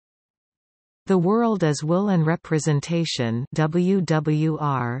The World as Will and Representation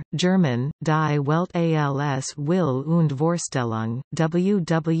WWR, German, Die Welt als Will und Vorstellung,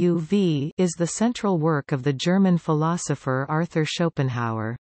 WWV, is the central work of the German philosopher Arthur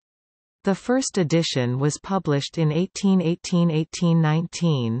Schopenhauer. The first edition was published in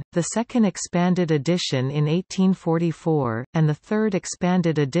 1818–1819, the second expanded edition in 1844, and the third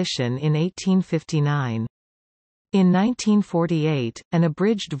expanded edition in 1859. In 1948, an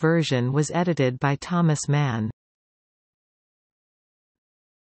abridged version was edited by Thomas Mann.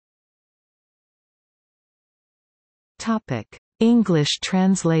 English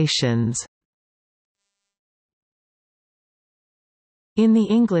translations. In the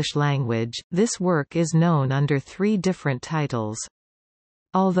English language, this work is known under three different titles.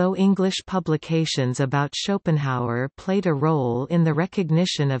 Although English publications about Schopenhauer played a role in the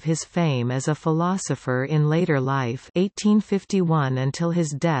recognition of his fame as a philosopher in later life 1851 until his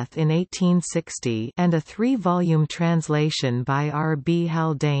death in 1860 and a three-volume translation by R. B.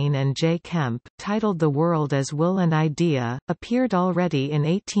 Haldane and J. Kemp, titled The World as Will and Idea, appeared already in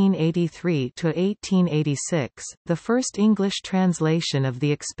 1883–1886, the first English translation of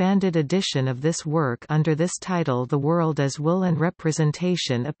the expanded edition of this work under this title The World as Will and Representation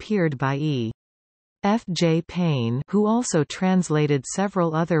appeared by E. F. J. Payne, who also translated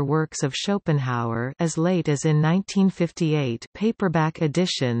several other works of Schopenhauer as late as in 1958, paperback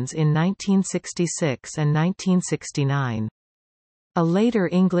editions in 1966 and 1969. A later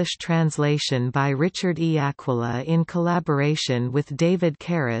English translation by Richard E. Aquila in collaboration with David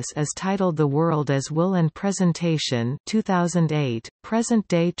Karras is titled The World as Will and Presentation 2008.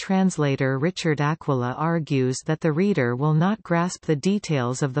 Present-day translator Richard Aquila argues that the reader will not grasp the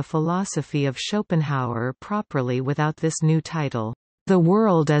details of the philosophy of Schopenhauer properly without this new title, The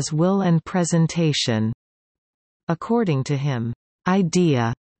World as Will and Presentation. According to him,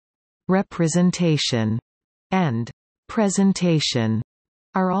 idea, representation, and presentation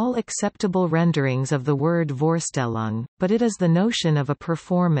are all acceptable renderings of the word Vorstellung, but it is the notion of a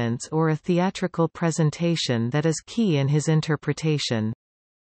performance or a theatrical presentation that is key in his interpretation.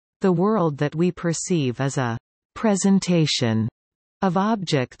 The world that we perceive is a presentation of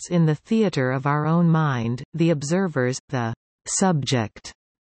objects in the theatre of our own mind, the observers, the subject.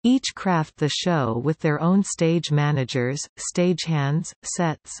 Each craft the show with their own stage managers, stagehands,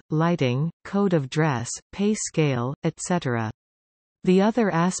 sets, lighting, code of dress, pay scale, etc. The other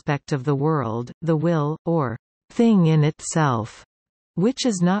aspect of the world, the will, or thing in itself, which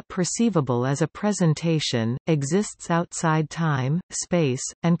is not perceivable as a presentation, exists outside time, space,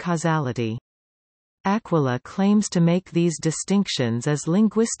 and causality. Aquila claims to make these distinctions as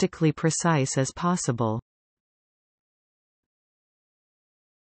linguistically precise as possible.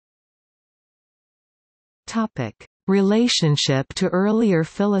 Relationship to earlier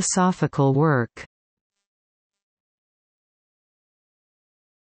philosophical work.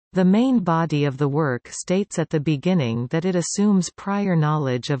 The main body of the work states at the beginning that it assumes prior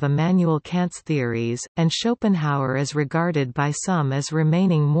knowledge of Immanuel Kant's theories, and Schopenhauer is regarded by some as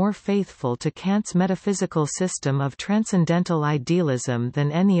remaining more faithful to Kant's metaphysical system of transcendental idealism than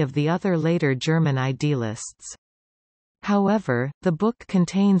any of the other later German idealists. However, the book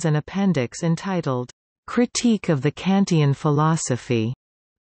contains an appendix entitled Critique of the Kantian Philosophy,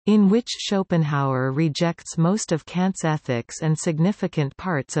 in which Schopenhauer rejects most of Kant's ethics and significant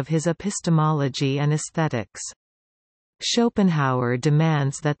parts of his epistemology and aesthetics. Schopenhauer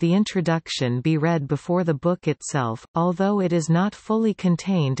demands that the introduction be read before the book itself, although it is not fully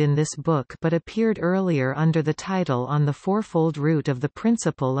contained in this book but appeared earlier under the title On the Fourfold Root of the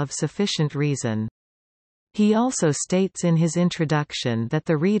Principle of Sufficient Reason. He also states in his introduction that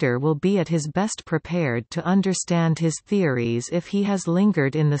the reader will be at his best prepared to understand his theories if he has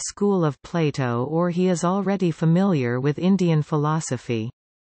lingered in the school of Plato or he is already familiar with Indian philosophy.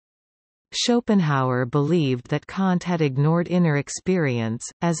 Schopenhauer believed that Kant had ignored inner experience,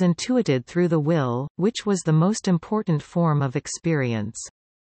 as intuited through the will, which was the most important form of experience.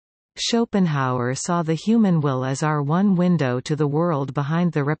 Schopenhauer saw the human will as our one window to the world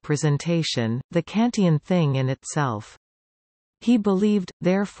behind the representation, the Kantian thing in itself. He believed,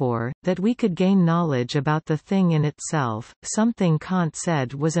 therefore, that we could gain knowledge about the thing in itself, something Kant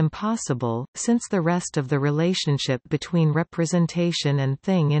said was impossible, since the rest of the relationship between representation and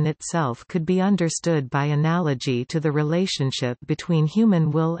thing in itself could be understood by analogy to the relationship between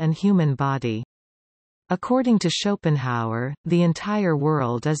human will and human body. According to Schopenhauer, the entire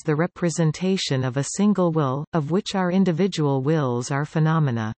world is the representation of a single will, of which our individual wills are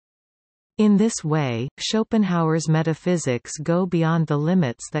phenomena. In this way, Schopenhauer's metaphysics go beyond the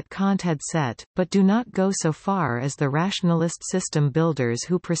limits that Kant had set, but do not go so far as the rationalist system builders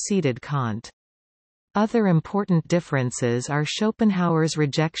who preceded Kant. Other important differences are Schopenhauer's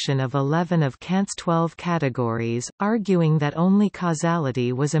rejection of 11 of Kant's 12 categories, arguing that only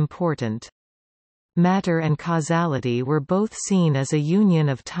causality was important. Matter and causality were both seen as a union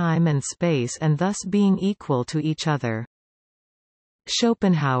of time and space and thus being equal to each other.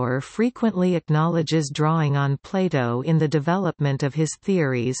 Schopenhauer frequently acknowledges drawing on Plato in the development of his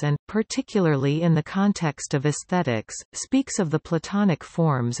theories and, particularly in the context of aesthetics, speaks of the Platonic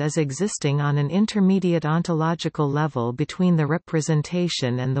forms as existing on an intermediate ontological level between the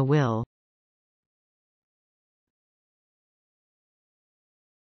representation and the will.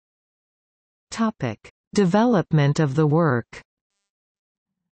 Development of the work.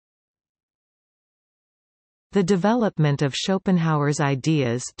 The development of Schopenhauer's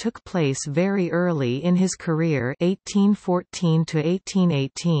ideas took place very early in his career 1814 to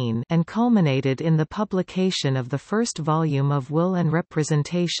 1818 and culminated in the publication of the first volume of Will and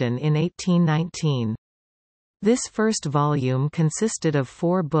Representation in 1819. This first volume consisted of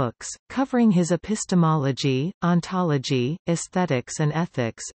 4 books, covering his epistemology, ontology, aesthetics and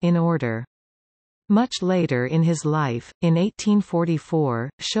ethics, in order. Much later in his life, in 1844,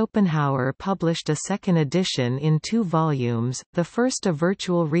 Schopenhauer published a second edition in 2 volumes, the first a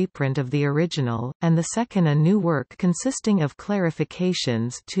virtual reprint of the original, and the second a new work consisting of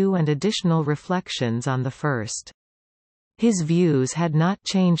clarifications to and additional reflections on the first. His views had not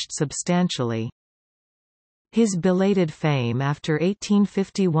changed substantially. His belated fame after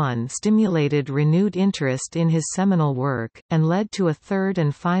 1851 stimulated renewed interest in his seminal work, and led to a third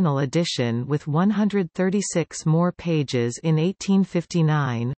and final edition with 136 more pages in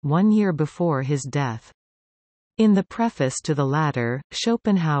 1859, 1 year before his death. In the preface to the latter,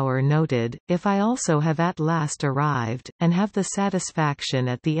 Schopenhauer noted, "If I also have at last arrived, and have the satisfaction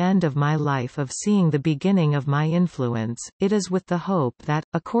at the end of my life of seeing the beginning of my influence, it is with the hope that,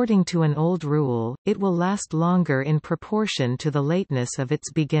 according to an old rule, it will last longer in proportion to the lateness of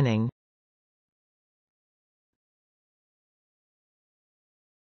its beginning."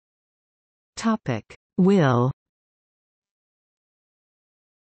 Will.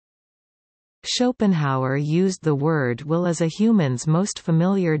 Schopenhauer used the word will as a human's most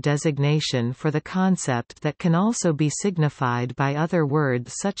familiar designation for the concept that can also be signified by other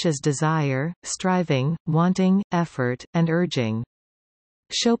words such as desire, striving, wanting, effort, and urging.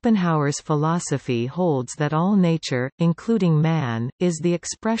 Schopenhauer's philosophy holds that all nature, including man, is the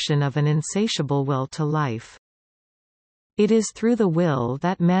expression of an insatiable will to life. It is through the will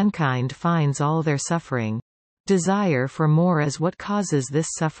that mankind finds all their suffering. Desire for more is what causes this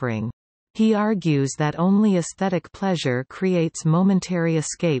suffering. He argues that only aesthetic pleasure creates momentary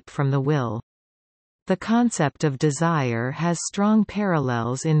escape from the will. The concept of desire has strong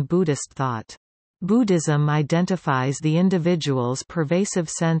parallels in Buddhist thought. Buddhism identifies the individual's pervasive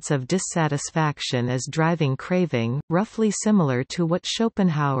sense of dissatisfaction as driving craving, roughly similar to what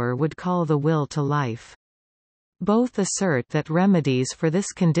Schopenhauer would call the will to life. Both assert that remedies for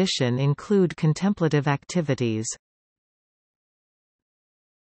this condition include contemplative activities.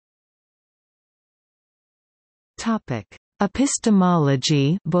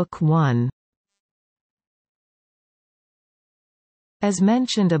 Epistemology, Book 1. As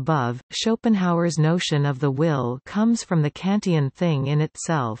mentioned above, Schopenhauer's notion of the will comes from the Kantian thing in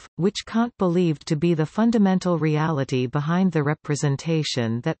itself, which Kant believed to be the fundamental reality behind the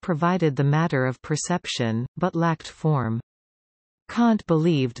representation that provided the matter of perception, but lacked form. Kant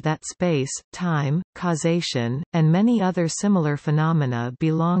believed that space, time, causation, and many other similar phenomena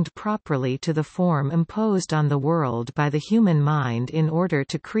belonged properly to the form imposed on the world by the human mind in order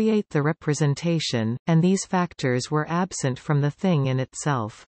to create the representation, and these factors were absent from the thing in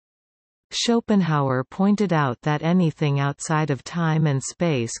itself. Schopenhauer pointed out that anything outside of time and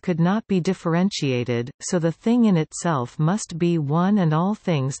space could not be differentiated, so the thing in itself must be one, and all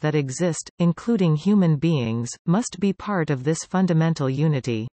things that exist, including human beings, must be part of this fundamental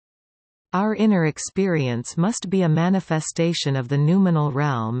unity. Our inner experience must be a manifestation of the noumenal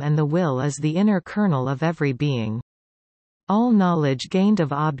realm, and the will is the inner kernel of every being. All knowledge gained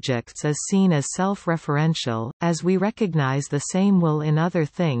of objects is seen as self-referential, as we recognize the same will in other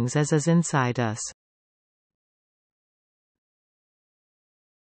things as is inside us.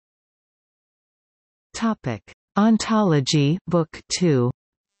 Ontology, Book 2.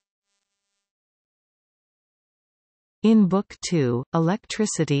 In Book 2,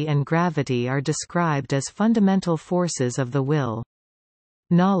 electricity and gravity are described as fundamental forces of the will.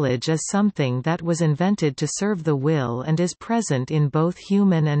 Knowledge is something that was invented to serve the will and is present in both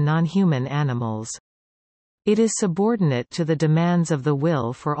human and non-human animals. It is subordinate to the demands of the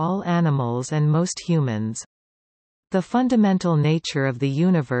will for all animals and most humans. The fundamental nature of the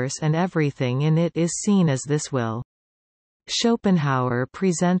universe and everything in it is seen as this will. Schopenhauer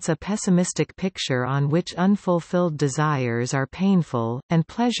presents a pessimistic picture on which unfulfilled desires are painful, and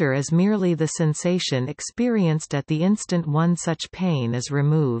pleasure is merely the sensation experienced at the instant one such pain is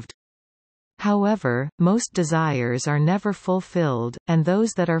removed. However, most desires are never fulfilled, and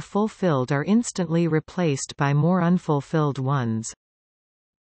those that are fulfilled are instantly replaced by more unfulfilled ones.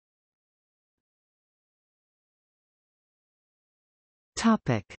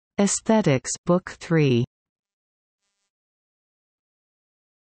 Aesthetics, Book 3.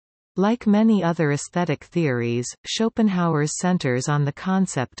 Like many other aesthetic theories, Schopenhauer's centers on the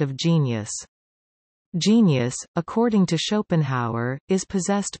concept of genius. Genius, according to Schopenhauer, is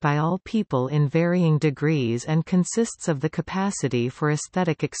possessed by all people in varying degrees and consists of the capacity for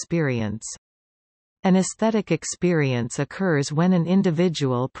aesthetic experience. An aesthetic experience occurs when an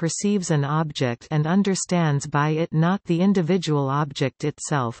individual perceives an object and understands by it not the individual object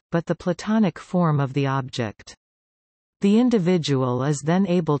itself, but the Platonic form of the object. The individual is then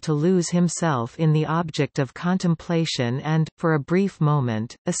able to lose himself in the object of contemplation and, for a brief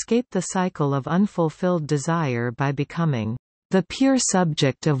moment, escape the cycle of unfulfilled desire by becoming the pure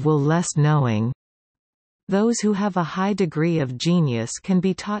subject of will-less knowing. Those who have a high degree of genius can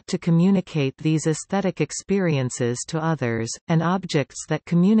be taught to communicate these aesthetic experiences to others, and objects that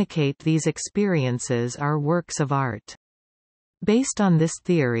communicate these experiences are works of art. Based on this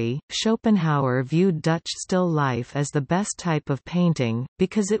theory, Schopenhauer viewed Dutch still life as the best type of painting,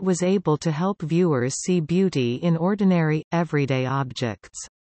 because it was able to help viewers see beauty in ordinary, everyday objects.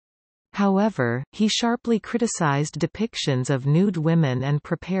 However, he sharply criticized depictions of nude women and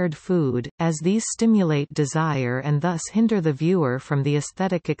prepared food, as these stimulate desire and thus hinder the viewer from the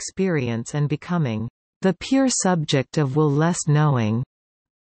aesthetic experience and becoming the pure subject of will-less knowing.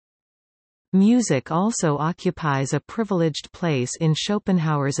 Music also occupies a privileged place in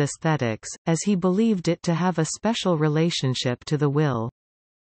Schopenhauer's aesthetics, as he believed it to have a special relationship to the will.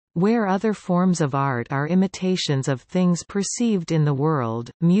 Where other forms of art are imitations of things perceived in the world,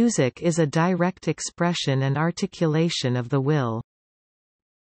 music is a direct expression and articulation of the will.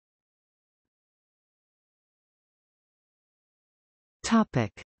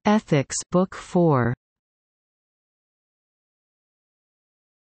 Ethics, Book 4.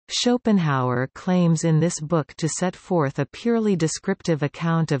 Schopenhauer claims in this book to set forth a purely descriptive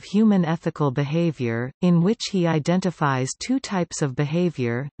account of human ethical behavior, in which he identifies two types of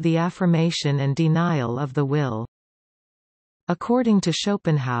behavior, the affirmation and denial of the will. According to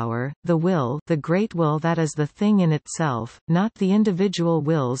Schopenhauer, the will, the great will that is the thing in itself, not the individual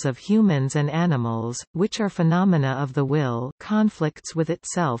wills of humans and animals, which are phenomena of the will, conflicts with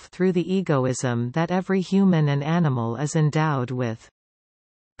itself through the egoism that every human and animal is endowed with.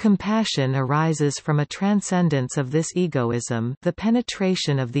 Compassion arises from a transcendence of this egoism, the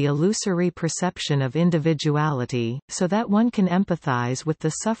penetration of the illusory perception of individuality, so that one can empathize with the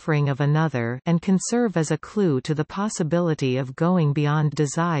suffering of another, and can serve as a clue to the possibility of going beyond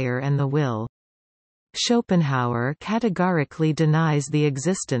desire and the will. Schopenhauer categorically denies the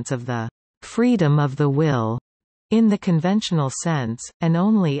existence of the freedom of the will in the conventional sense, and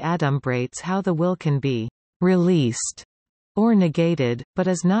only adumbrates how the will can be released or negated, but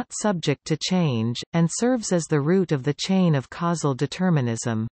is not subject to change, and serves as the root of the chain of causal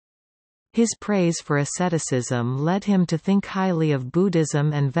determinism. His praise for asceticism led him to think highly of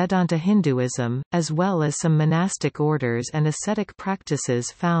Buddhism and Vedanta Hinduism, as well as some monastic orders and ascetic practices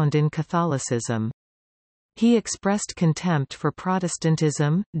found in Catholicism. He expressed contempt for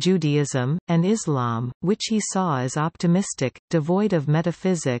Protestantism, Judaism, and Islam, which he saw as optimistic, devoid of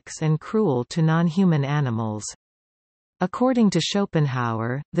metaphysics and cruel to non-human animals. According to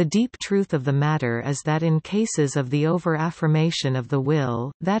Schopenhauer, the deep truth of the matter is that in cases of the over-affirmation of the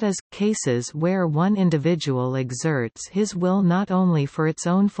will, that is, cases where one individual exerts his will not only for its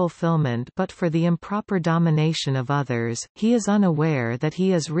own fulfillment but for the improper domination of others, he is unaware that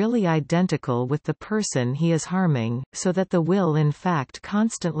he is really identical with the person he is harming, so that the will in fact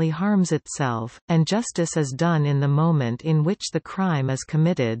constantly harms itself, and justice is done in the moment in which the crime is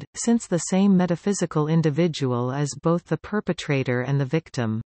committed, since the same metaphysical individual is both the perpetrator and the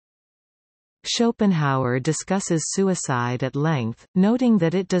victim. Schopenhauer discusses suicide at length, noting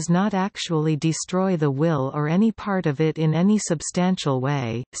that it does not actually destroy the will or any part of it in any substantial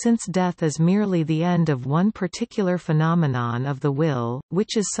way, since death is merely the end of one particular phenomenon of the will,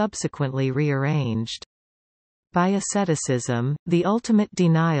 which is subsequently rearranged. By asceticism, the ultimate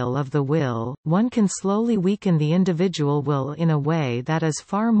denial of the will, one can slowly weaken the individual will in a way that is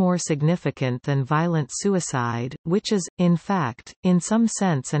far more significant than violent suicide, which is, in fact, in some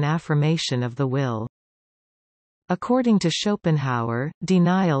sense an affirmation of the will. According to Schopenhauer,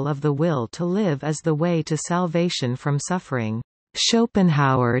 denial of the will to live is the way to salvation from suffering.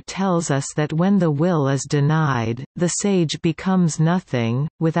 Schopenhauer tells us that when the will is denied, the sage becomes nothing,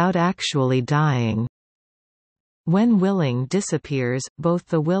 without actually dying. When willing disappears, both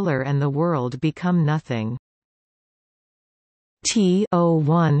the willer and the world become nothing.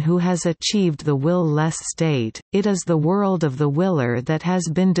 One who has achieved the will-less state, it is the world of the willer that has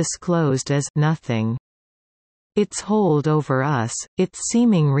been disclosed as nothing. Its hold over us, its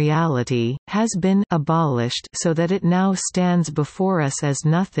seeming reality, has been abolished so that it now stands before us as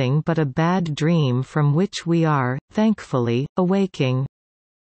nothing but a bad dream from which we are, thankfully, awaking.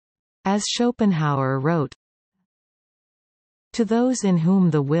 As Schopenhauer wrote, to those in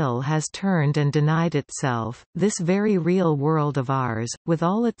whom the will has turned and denied itself, this very real world of ours, with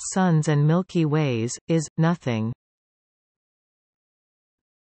all its suns and milky ways, is nothing.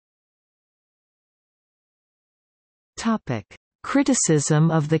 Criticism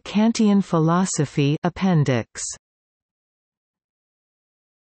of the Kantian philosophy Appendix.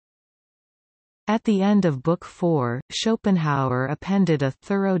 At the end of Book 4, Schopenhauer appended a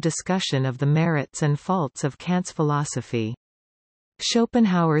thorough discussion of the merits and faults of Kant's philosophy.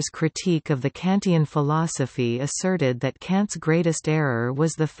 Schopenhauer's critique of the Kantian philosophy asserted that Kant's greatest error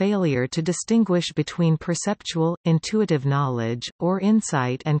was the failure to distinguish between perceptual, intuitive knowledge, or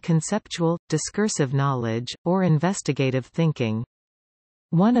insight and conceptual, discursive knowledge, or investigative thinking.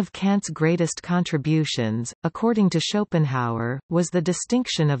 One of Kant's greatest contributions, according to Schopenhauer, was the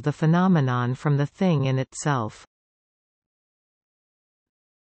distinction of the phenomenon from the thing in itself.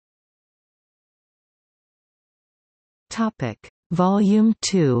 Volume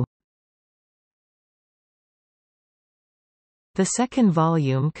 2. The second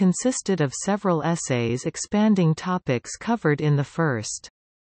volume consisted of several essays expanding topics covered in the first.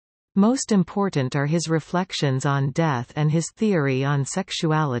 Most important are his reflections on death and his theory on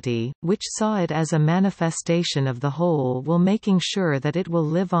sexuality, which saw it as a manifestation of the whole while making sure that it will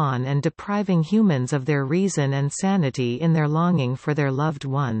live on and depriving humans of their reason and sanity in their longing for their loved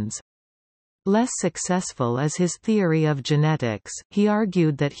ones. Less successful is his theory of genetics. He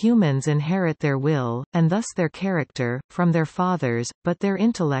argued that humans inherit their will, and thus their character, from their fathers, but their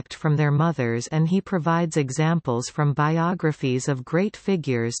intellect from their mothers, and he provides examples from biographies of great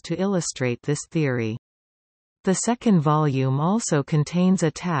figures to illustrate this theory. The second volume also contains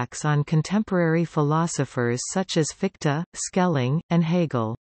attacks on contemporary philosophers such as Fichte, Schelling, and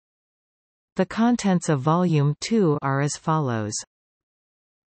Hegel. The contents of Volume 2 are as follows.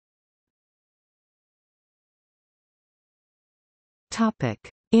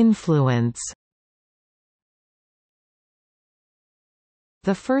 Influence.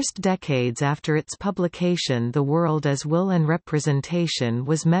 The first decades after its publication, The World as Will and Representation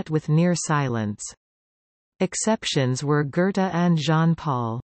was met with near silence. Exceptions were Goethe and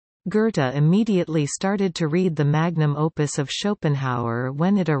Jean-Paul. Goethe immediately started to read the magnum opus of Schopenhauer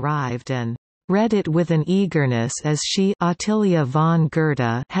when it arrived and read it with an eagerness as she, Ottilia von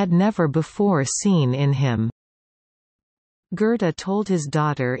Goethe, had never before seen in him. Goethe told his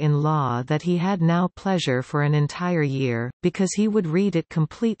daughter-in-law that he had now pleasure for an entire year, because he would read it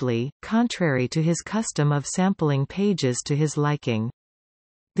completely, contrary to his custom of sampling pages to his liking.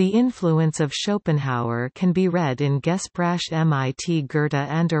 The influence of Schopenhauer can be read in Gespräche mit Goethe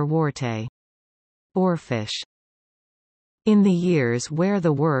and Erwarte. Orphisch. In the years where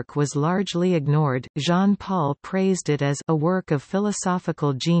the work was largely ignored, Jean-Paul praised it as a work of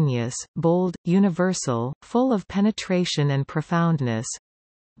philosophical genius, bold, universal, full of penetration and profoundness,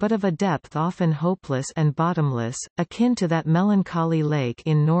 but of a depth often hopeless and bottomless, akin to that melancholy lake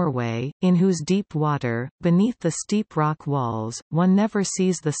in Norway, in whose deep water, beneath the steep rock walls, one never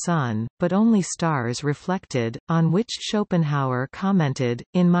sees the sun, but only stars reflected, on which Schopenhauer commented,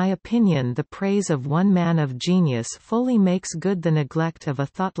 "In my opinion, the praise of one man of genius fully makes good the neglect of a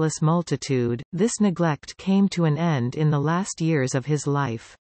thoughtless multitude." This neglect came to an end in the last years of his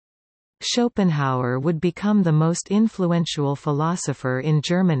life. Schopenhauer would become the most influential philosopher in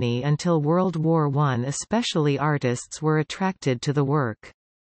Germany until World War I. Especially artists were attracted to the work.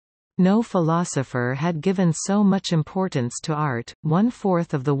 No philosopher had given so much importance to art.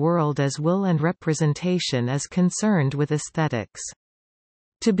 1/4 of the world as will and representation is concerned with aesthetics.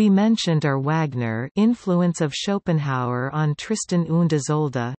 To be mentioned are Wagner, influence of Schopenhauer on Tristan und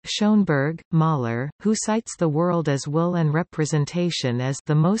Isolde, Schoenberg, Mahler, who cites The World as Will and Representation as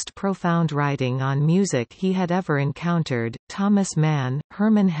the most profound writing on music he had ever encountered, Thomas Mann,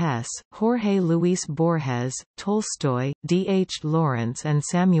 Hermann Hesse, Jorge Luis Borges, Tolstoy, D. H. Lawrence and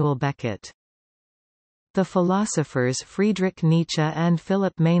Samuel Beckett. The philosophers Friedrich Nietzsche and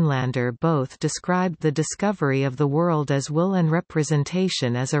Philipp Mainlander both described the discovery of the world as will and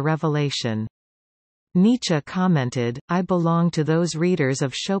representation as a revelation. Nietzsche commented, "I belong to those readers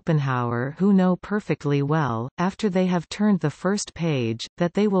of Schopenhauer who know perfectly well, after they have turned the first page,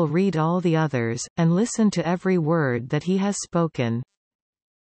 that they will read all the others, and listen to every word that he has spoken."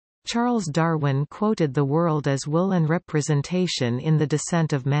 Charles Darwin quoted the world as will and representation in The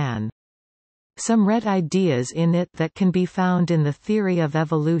Descent of Man. Some read ideas in it that can be found in the theory of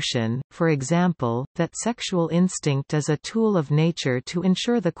evolution, for example, that sexual instinct is a tool of nature to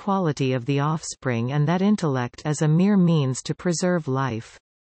ensure the quality of the offspring and that intellect is a mere means to preserve life.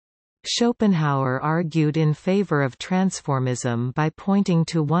 Schopenhauer argued in favor of transformism by pointing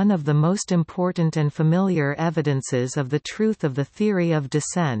to one of the most important and familiar evidences of the truth of the theory of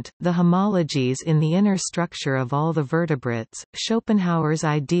descent, the homologies in the inner structure of all the vertebrates. Schopenhauer's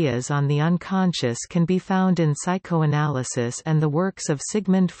ideas on the unconscious can be found in psychoanalysis and the works of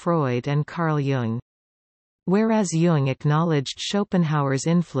Sigmund Freud and Carl Jung. Whereas Jung acknowledged Schopenhauer's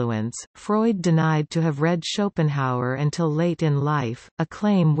influence, Freud denied to have read Schopenhauer until late in life, a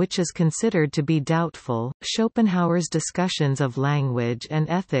claim which is considered to be doubtful. Schopenhauer's discussions of language and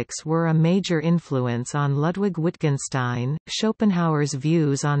ethics were a major influence on Ludwig Wittgenstein. Schopenhauer's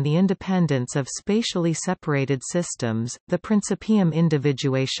views on the independence of spatially separated systems, the Principium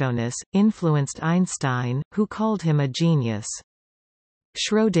Individuationis, influenced Einstein, who called him a genius.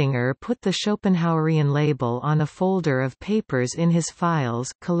 Schrödinger put the Schopenhauerian label on a folder of papers in his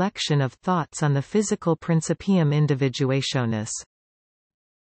Files collection of thoughts on the physical Principium Individuationis.